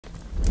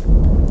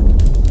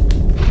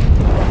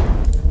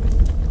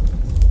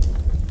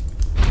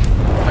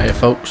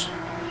folks,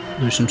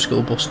 do some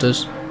skull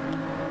busters,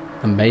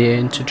 and may I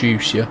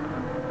introduce you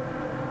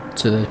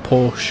to the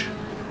Porsche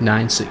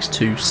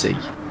 962C.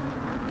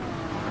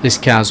 This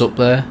car's up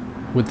there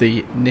with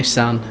the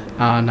Nissan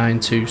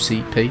R92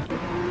 CP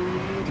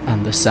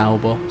and the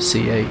Sauber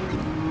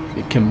C8.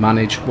 It can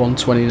manage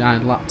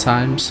 129 lap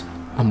times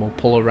and will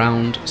pull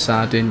around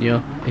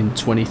Sardegna in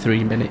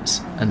 23 minutes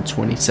and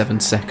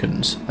 27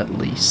 seconds at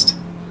least.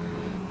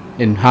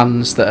 In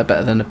hands that are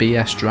better than a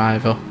BS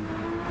driver,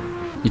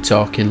 you're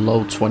talking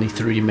low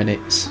 23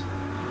 minutes.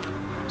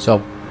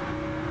 So,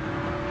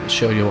 let's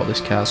show you what this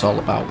car's all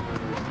about.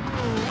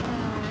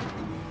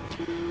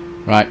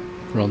 Right,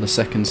 we're on the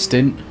second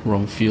stint, we're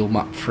on fuel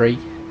map 3,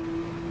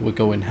 we're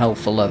going hell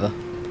for leather.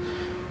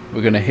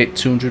 We're going to hit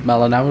 200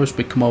 mph as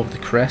we come over the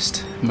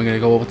crest, and we're going to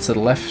go over to the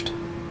left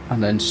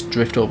and then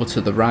drift over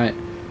to the right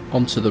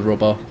onto the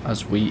rubber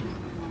as we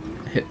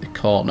hit the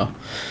corner.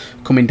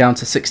 Coming down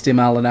to 60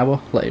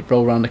 mph, let it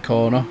roll around the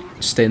corner,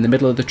 stay in the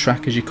middle of the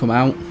track as you come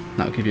out.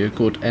 That'll give you a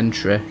good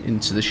entry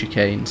into the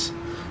chicanes,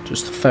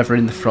 just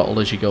feathering the throttle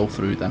as you go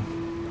through them.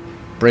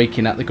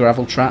 Braking at the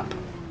gravel trap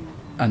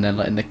and then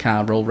letting the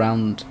car roll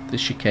round the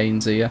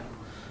chicanes here.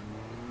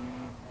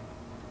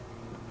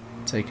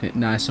 Taking it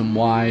nice and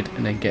wide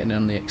and then getting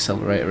on the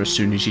accelerator as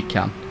soon as you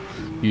can,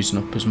 using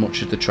up as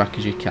much of the track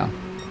as you can.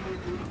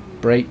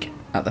 Brake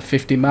at the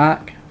 50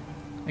 mark,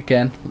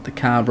 again let the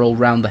car roll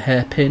round the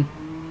hairpin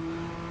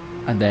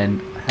and then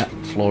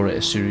floor it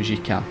as soon as you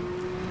can.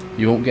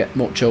 You won't get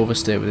much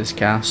oversteer with this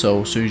car,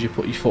 so as soon as you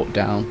put your foot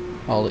down,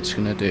 all it's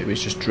going to do is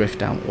just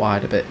drift out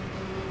wide a bit.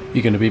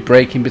 You're going to be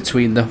braking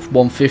between the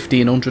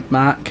 150 and 100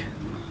 mark.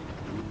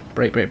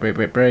 Brake, brake, brake,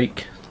 brake,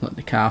 brake. Let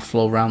the car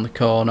flow around the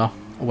corner.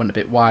 I went a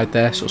bit wide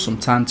there, so some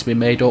time to be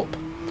made up,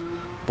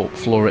 but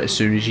floor it as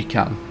soon as you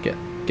can. Get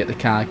the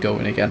car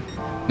going again.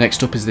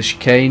 Next up is the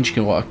chicane. You're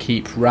going to want to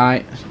keep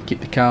right,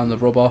 keep the car on the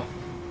rubber,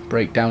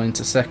 brake down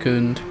into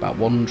second, about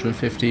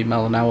 115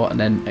 mph, and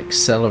then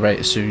accelerate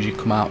as soon as you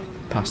come out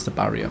past the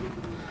barrier.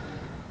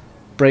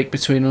 Brake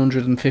between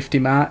 150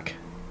 mark,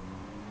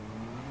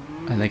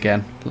 and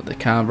again let the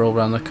car roll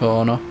around the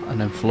corner,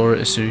 and then floor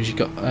it as soon as you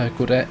got a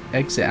good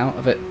exit out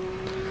of it.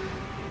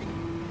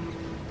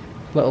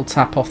 Little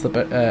tap off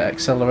the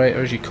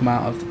accelerator as you come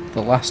out of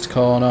the last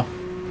corner,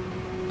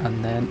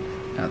 and then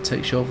that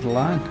takes you over the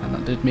line, and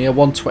that did me a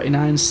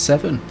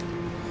 129.7.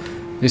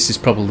 This is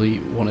probably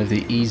one of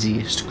the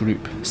easiest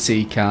Group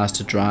C cars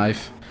to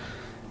drive.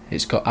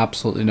 It's got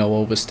absolutely no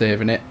oversteer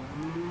in it,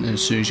 and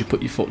as soon as you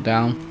put your foot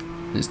down,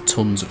 there's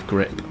tons of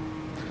grip.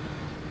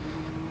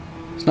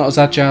 It's not as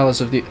agile as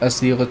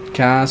the other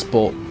cars,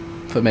 but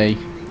for me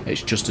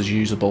it's just as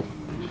usable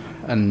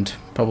and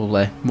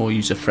probably more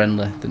user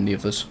friendly than the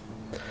others.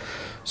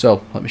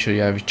 So let me show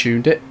you how we've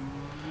tuned it.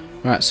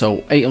 Right,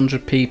 so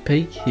 800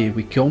 pp, here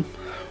we come.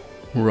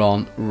 We're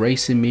on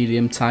racing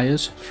medium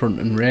tyres, front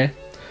and rear.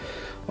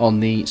 On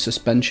the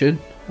suspension,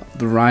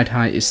 the ride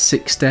height is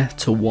 60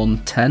 to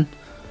 110.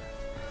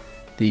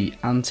 The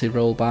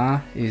anti-roll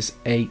bar is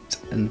 8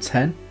 and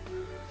 10.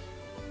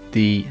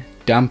 The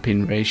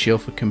damping ratio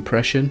for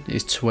compression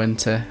is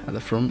 20 at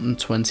the front and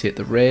 20 at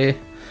the rear.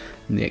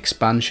 And the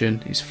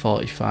expansion is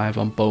 45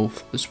 on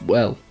both as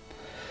well.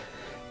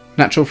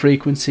 Natural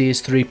frequency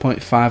is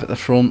 3.5 at the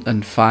front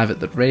and 5 at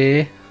the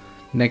rear.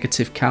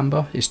 Negative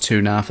camber is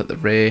 2.5 at the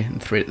rear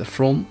and 3 at the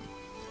front.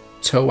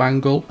 Toe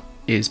angle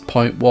is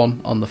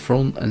 0.1 on the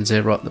front and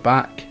 0 at the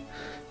back.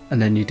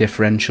 And then your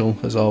differential,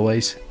 as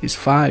always, is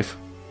 5.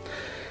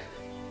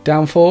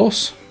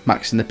 Downforce,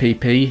 maxing the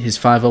PP, is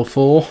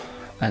 504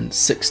 and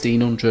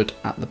 1600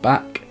 at the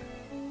back.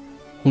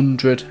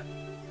 100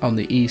 on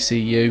the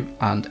ECU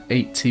and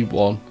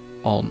 81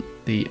 on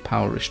the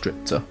power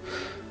restrictor.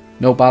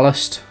 No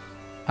ballast,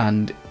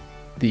 and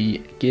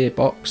the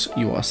gearbox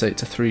you want to set it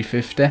to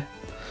 350.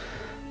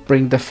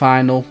 Bring the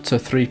final to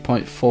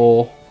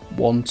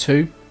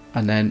 3.412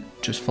 and then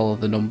just follow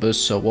the numbers,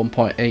 so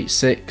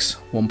 1.86,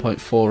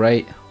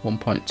 1.48,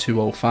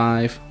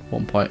 1.205,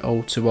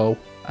 1.020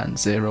 and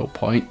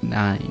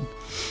 0.9.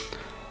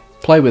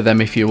 Play with them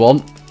if you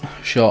want,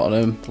 shorten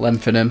them,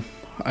 lengthen them.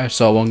 I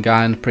saw one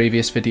guy in the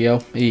previous video,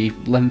 he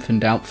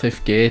lengthened out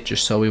 5th gear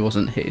just so he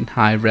wasn't hitting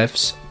high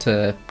revs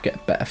to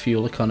get better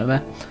fuel economy.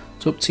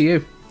 It's up to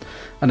you.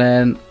 And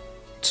then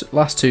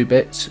last two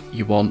bits,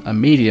 you want a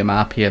medium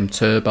RPM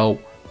turbo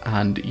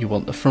and you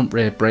want the front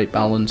rear brake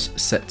balance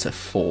set to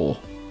 4.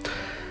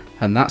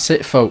 And that's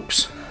it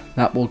folks,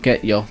 that will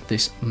get you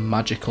this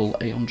magical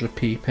 800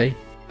 pp.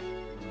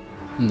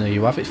 And there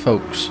you have it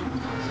folks.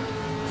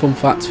 Fun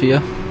fact for you,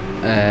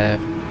 I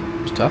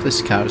used to have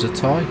this car as a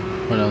toy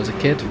when I was a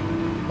kid,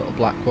 little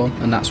black one,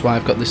 and that's why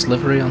I've got this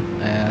livery on,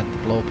 the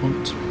blow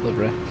punt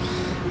livery,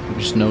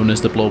 which is known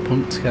as the blow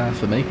punt car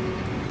for me.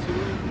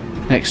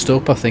 Next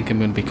up, I think I'm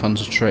going to be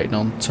concentrating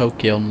on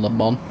Tokyo and Le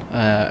Mans.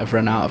 I've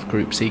run out of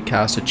Group C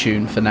cars to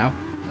tune for now,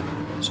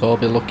 so I'll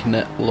be looking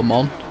at Le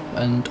Mans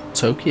and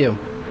Tokyo.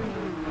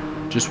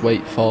 just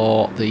wait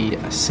for the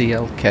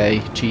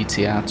CLK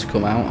GTR to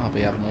come out. I'll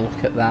be having a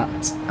look at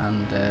that,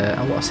 and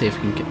I want to see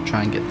if we can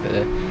try and get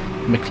the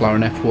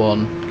McLaren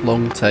F1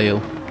 long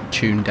tail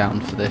tuned down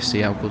for this,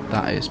 see how good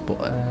that is, but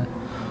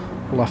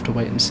we'll have to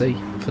wait and see.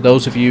 For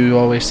those of you who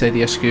always say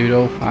the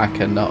Escudo, I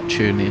cannot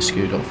tune the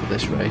Escudo for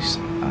this race.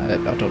 I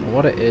don't know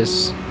what it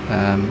is,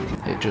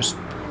 it just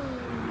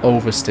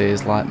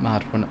oversteers like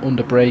mad. When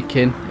under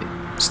braking,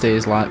 it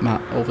steers like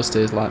mad,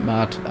 oversteers like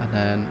mad, and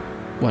then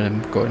when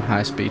I'm going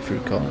high speed through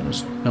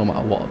corners, no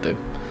matter what I do.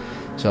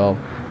 So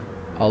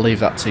I'll leave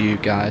that to you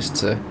guys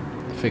to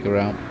figure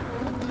out.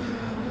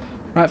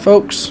 Right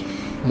folks,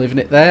 leaving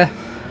it there,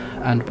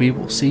 and we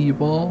will see you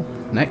all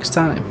next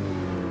time.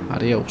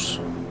 Adios.